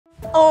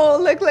Oh,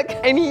 look.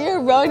 And here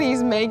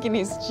Ronnie's making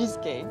his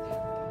cheesecake.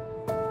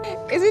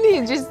 Isn't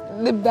he just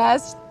the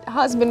best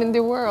husband in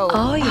the world?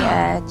 Oh,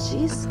 yeah,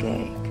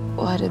 cheesecake.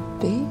 What a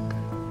big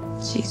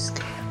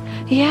cheesecake.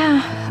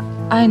 Yeah,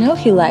 I know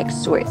he likes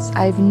sweets.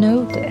 I've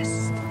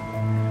noticed.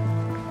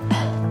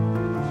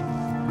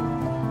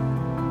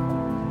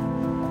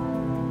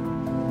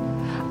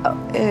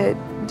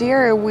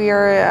 Dear,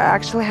 we're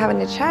actually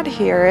having a chat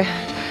here.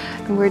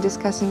 And we're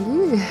discussing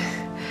you.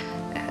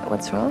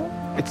 What's wrong?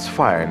 It's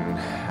fine.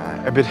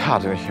 A bit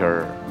hot in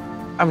here.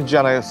 I'm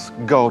just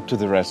go to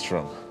the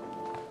restroom.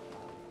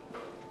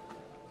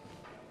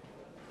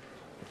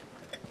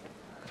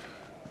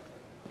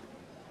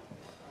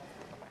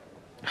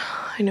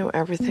 I know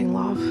everything,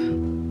 love.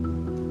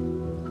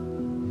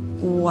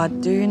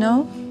 What do you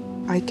know?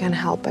 I can't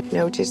help but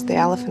notice the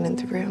elephant in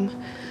the room.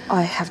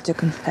 I have to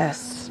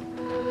confess.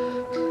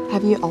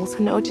 Have you also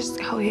noticed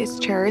how he's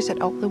jealous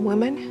at all the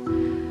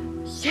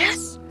women?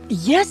 Yes.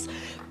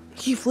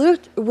 He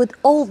flirted with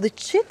all the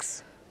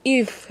chicks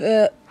if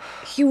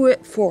he were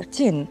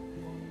 14.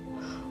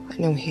 I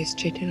know he's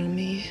cheating on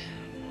me.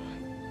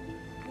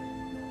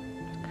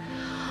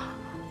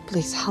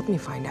 Please help me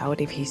find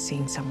out if he's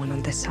seeing someone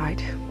on this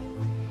side.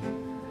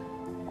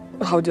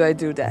 How do I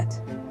do that?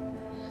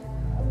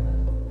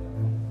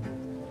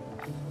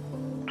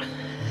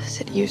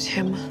 Seduce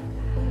him.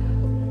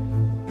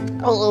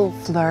 A little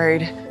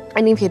flirt.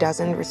 And if he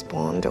doesn't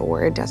respond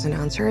or doesn't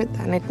answer,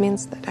 then it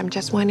means that I'm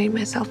just winding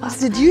myself up.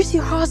 Seduce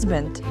your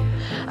husband.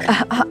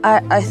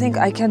 I think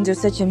I can do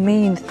such a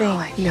mean thing. Oh,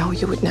 I know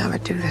you would never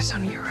do this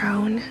on your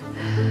own.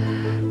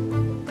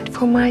 But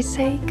for my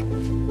sake,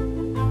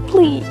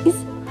 please.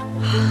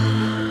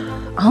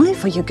 Only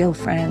for your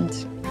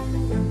girlfriend.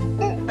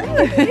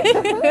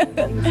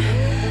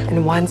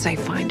 And once I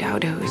find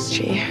out who's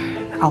she,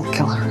 I'll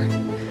kill her.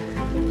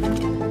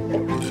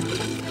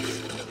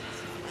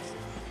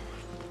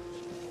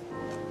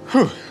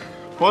 Whew.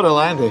 What a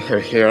line they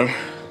have here.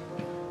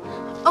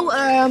 Oh,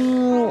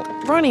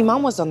 Ronnie,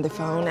 Mom was on the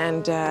phone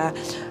and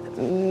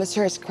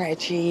Mr.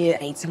 Scratchy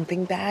ate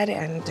something bad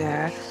and,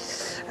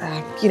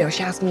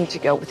 she asked me to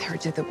go with her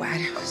to the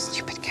wedding.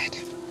 Stupid kid.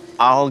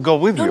 I'll go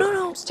with you.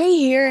 No. Stay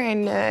here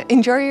and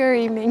enjoy your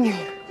evening.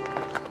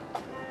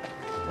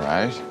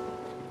 Right.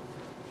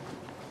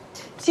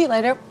 See you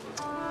later.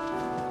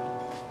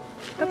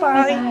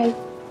 Bye-bye. Bye.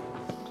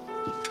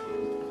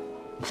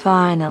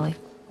 Finally,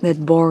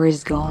 that bore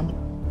is gone.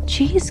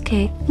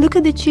 Cheesecake. Look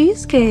at the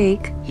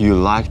cheesecake. You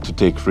like to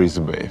take risks,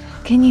 babe.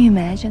 Can you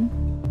imagine?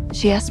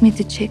 She asked me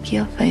to check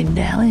your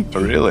fidelity.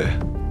 Really?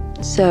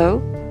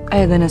 So,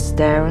 are you gonna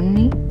stare at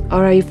me?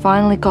 Or are you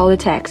finally call a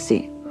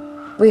taxi?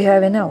 We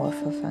have an hour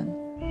for fun.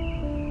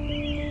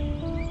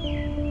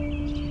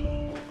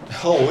 A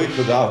whole week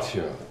without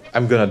you.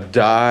 I'm gonna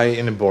die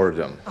in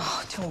boredom.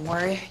 Oh, don't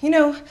worry.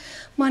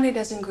 Money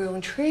doesn't grow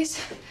on trees.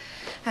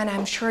 And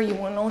I'm sure you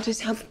won't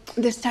notice how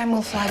this time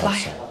will fly by.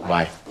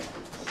 Bye.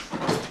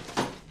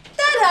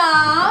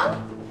 Ta-da!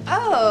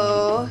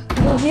 Oh.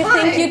 Do you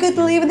think you could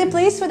leave the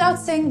place without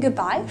saying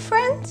goodbye,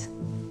 friend?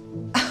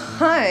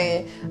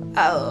 Hi.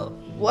 Oh,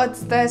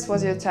 what's this?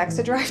 Was your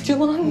taxi drive too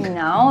long?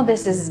 No,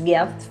 this is a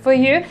gift for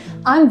you.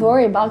 I'm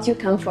worried about your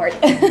comfort.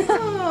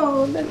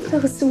 Oh, that's so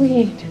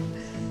sweet.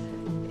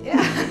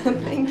 Yeah,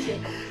 thank you.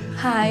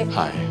 Hi.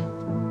 Hi.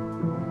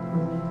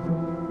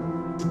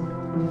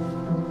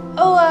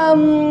 Oh,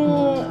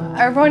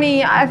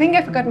 Ronnie, I think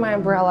I forgot my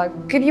umbrella.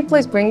 Could you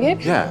please bring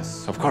it?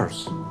 Yes, of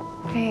course.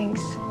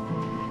 Thanks.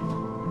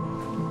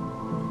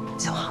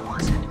 So how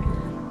was it?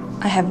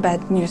 I have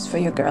bad news for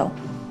you, girl.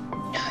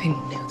 I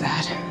knew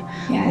that.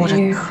 Yeah, What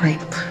a creep.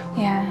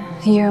 Yeah,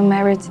 you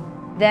married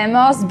the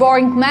most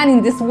boring man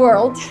in this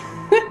world.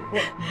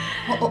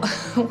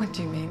 What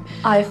do you mean?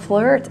 I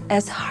flirted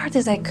as hard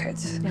as I could.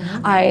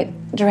 I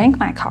drank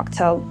my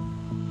cocktail,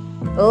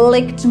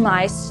 licked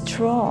my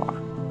straw,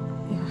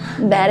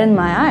 bad in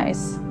my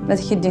eyes, but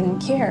he didn't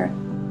care.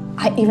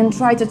 I even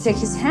tried to take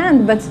his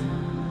hand, but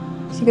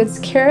he got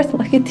scared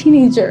like a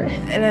teenager.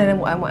 And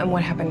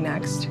what happened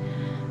next?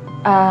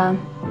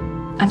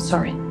 I'm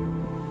sorry.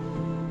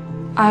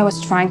 I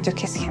was trying to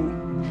kiss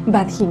him,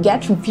 but he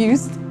got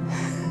confused.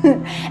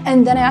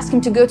 And then I asked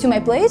him to go to my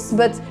place,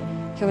 but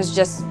he was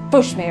just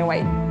pushed me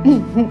away.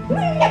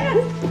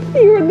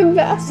 You were the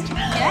best.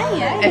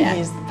 Yeah. And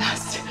he's the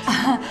best.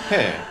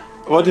 Hey,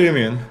 what do you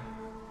mean?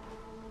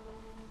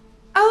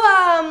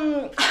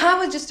 Oh, I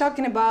was just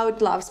talking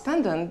about love's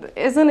pendant.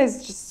 Isn't it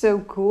just so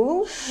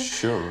cool?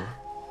 Sure.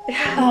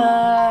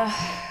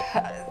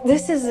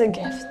 This is a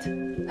gift.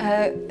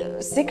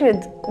 A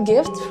secret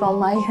gift from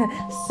my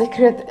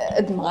secret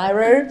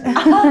admirer.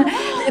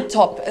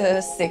 Top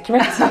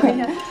secret.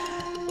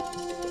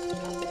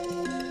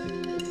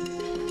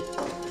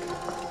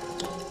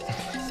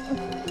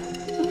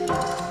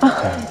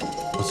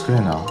 What's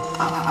going on?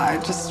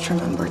 I just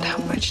remembered how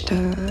much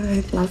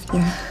I love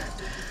you.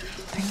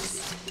 Thanks.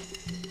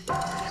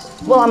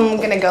 Well, I'm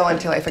gonna go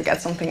until I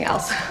forget something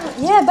else.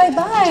 Yeah,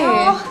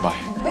 bye-bye.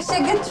 Bye. Wish you a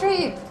good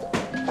trip.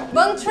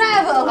 Bon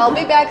travel. I'll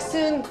be back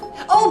soon.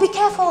 Oh, be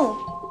careful.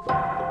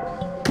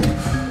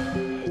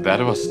 That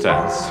was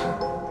tense.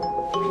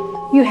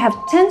 You have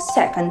 10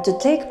 seconds to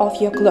take off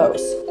your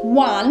clothes.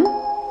 1,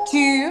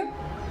 2.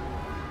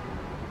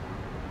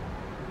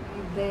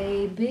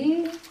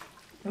 Baby,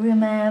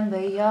 remember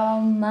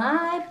you're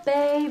my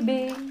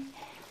baby.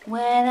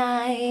 When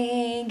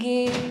I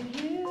give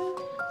you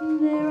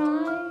their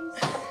eyes.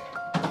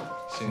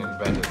 Sing it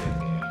better than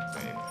me,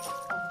 baby.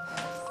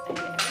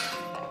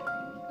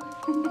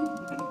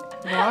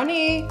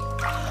 Ronnie.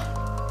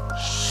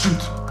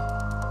 Shoot!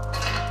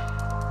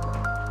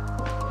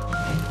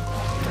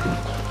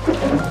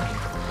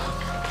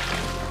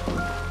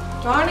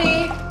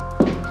 Ronnie,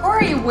 who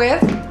are you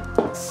with?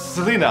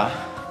 Selena,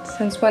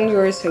 Since when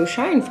you're so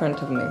shy in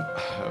front of me?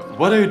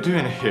 what are you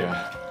doing here?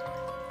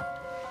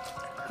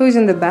 Who's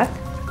in the back?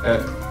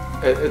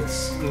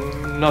 It's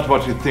not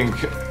what you think.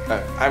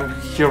 I'm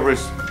here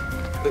with...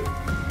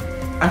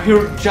 I'm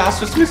here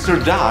just with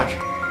Mr. Dog.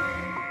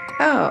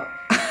 Oh.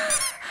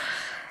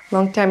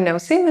 Long time no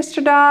see,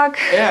 Mr. Dog.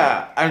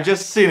 Yeah, I'm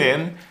just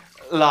singing.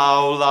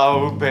 Low,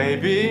 low,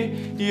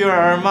 baby,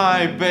 you're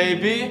my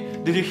baby.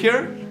 Did you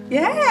hear?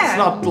 Yeah. It's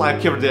not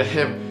like they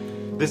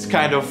have this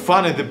kind of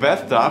fun in the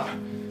bathtub.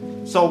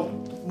 So,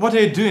 what are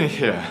you doing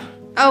here?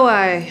 Oh,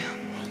 I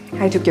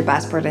took your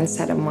passport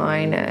instead of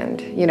mine, and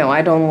you know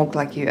I don't look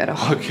like you at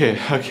all.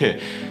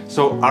 Okay.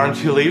 So,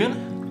 aren't you leaving?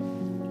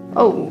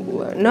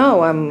 Oh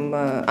no, I'm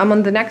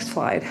on the next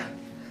flight.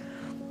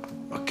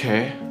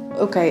 Okay.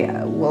 Okay,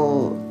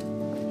 well,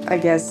 I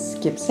guess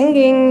keep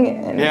singing.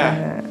 And,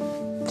 Yeah.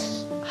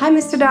 Hi,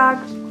 Mr. Dog.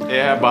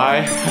 Yeah, bye.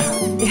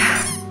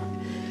 Yeah.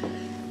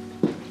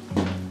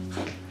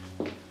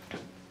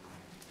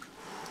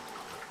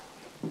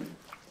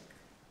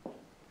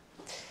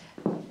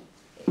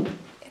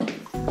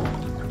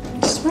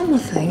 Just one more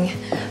thing.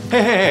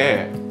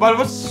 Hey, but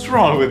what's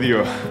wrong with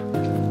you?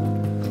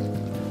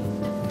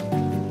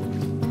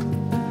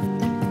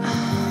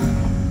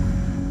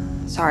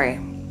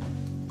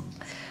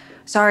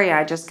 Sorry,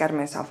 I just got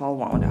myself all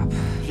wound up.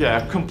 Yeah,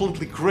 I'm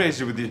completely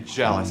crazy with your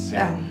jealousy.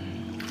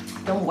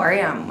 Don't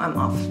worry, I'm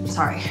off.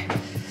 Sorry.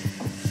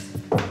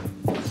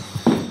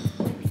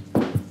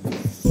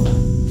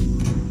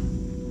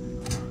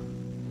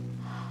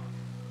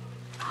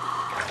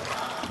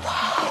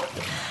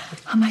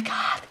 Oh my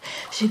god,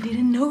 she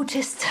didn't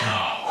notice.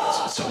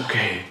 It's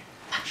okay.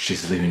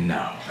 She's leaving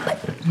now.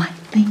 But my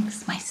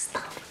things, my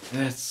stuff.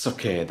 That's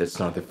okay. That's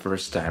not the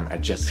first time. I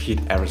just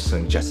hid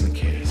everything just in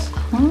case.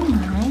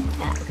 Alright.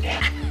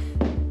 Yeah.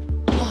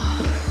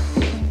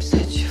 I'm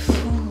such a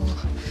fool.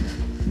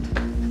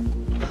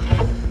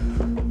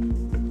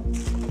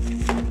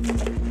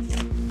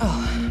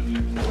 Oh.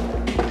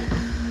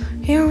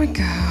 Here we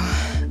go.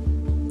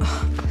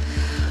 Oh.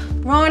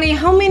 Ronnie,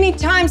 how many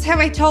times have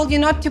I told you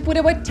not to put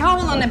a wet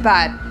towel on the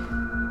bed?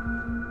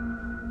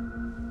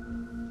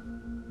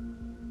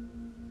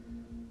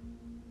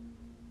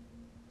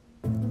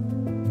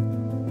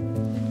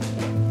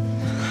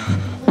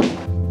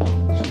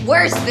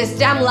 Where's this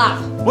damn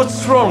laugh?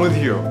 What's wrong with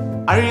you?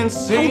 Are you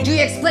insane? How do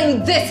you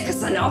explain this,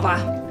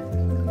 Casanova?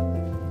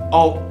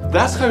 Oh,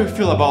 that's how you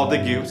feel about the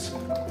gifts?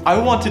 I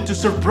wanted to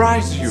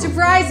surprise you.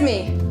 Surprise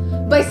me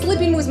by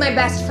sleeping with my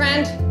best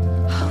friend?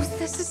 Oh,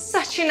 this is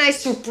such a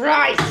nice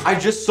surprise. I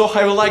just saw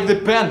how you like the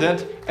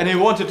pendant and I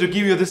wanted to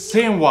give you the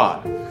same one.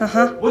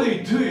 Uh-huh. What are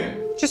you doing?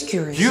 Just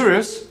curious.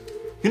 Curious?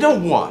 You know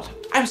what?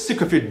 I'm sick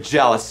of your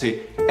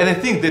jealousy and I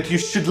think that you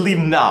should leave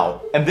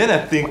now. And then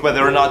I think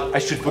whether or not I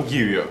should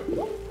forgive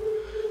you.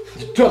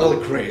 You're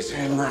totally crazy.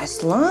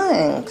 Nice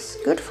lungs.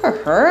 Good for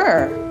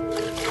her.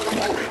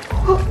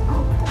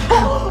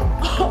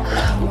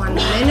 1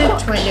 minute,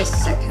 20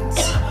 seconds.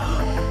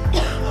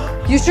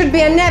 You should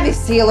be a Navy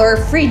SEAL or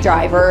a free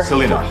diver.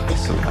 Selena,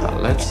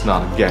 let's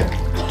not get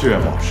too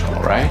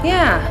emotional, right?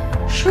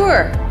 Yeah,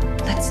 sure.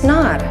 Let's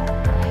not.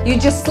 You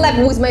just slept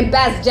with my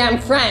best damn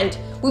friend.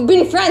 We've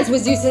been friends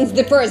with you since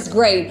the first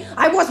grade.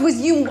 I was with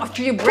you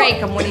after your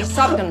breakup when you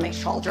sobbed on my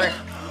shoulder.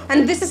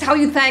 And this is how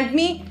you thank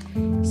me?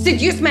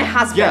 Seduce my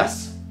husband.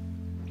 Yes.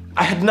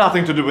 I had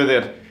nothing to do with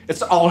it.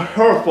 It's all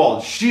her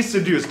fault. She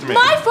seduced me.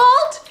 My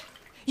fault?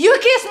 You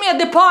kissed me at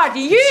the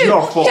party, you! It's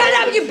your fault. Shut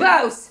up, you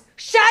both!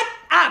 Shut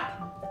up!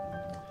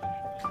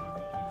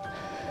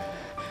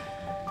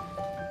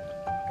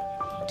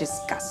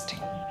 Disgusting.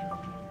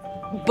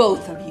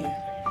 Both of you.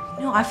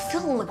 No, I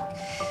feel like...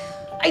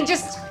 I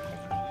just...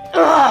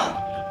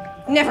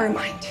 Ugh. Never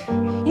mind.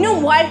 You know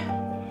what?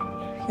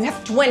 You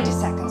have 20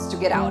 seconds to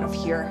get out of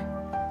here.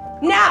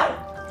 Now!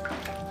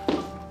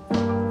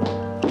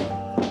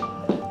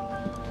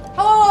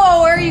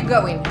 Oh, where are you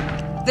going?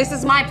 This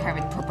is my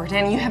private property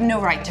and you have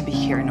no right to be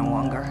here no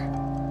longer.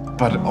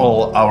 But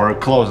all our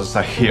clothes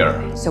are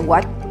here. So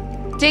what?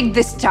 Take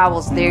these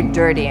towels, they're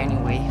dirty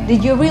anyway.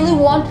 Did you really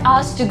want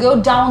us to go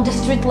down the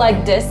street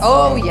like this?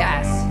 Oh,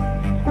 yes.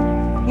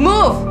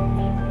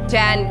 Move!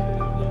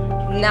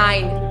 10,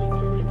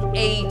 9,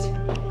 8.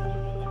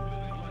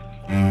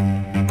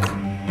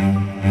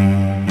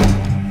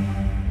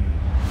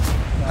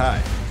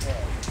 Hi,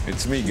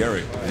 it's me,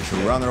 Gary, the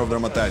showrunner of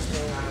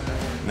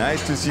DramatizeMe.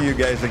 Nice to see you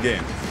guys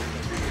again.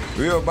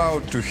 We're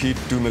about to hit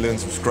 2 million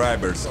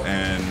subscribers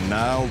and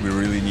now we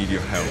really need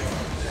your help.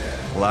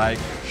 Like,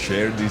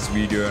 share this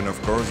video and of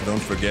course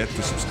don't forget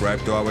to subscribe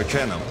to our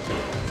channel.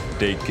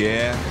 Take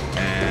care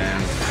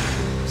and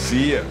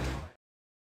see ya!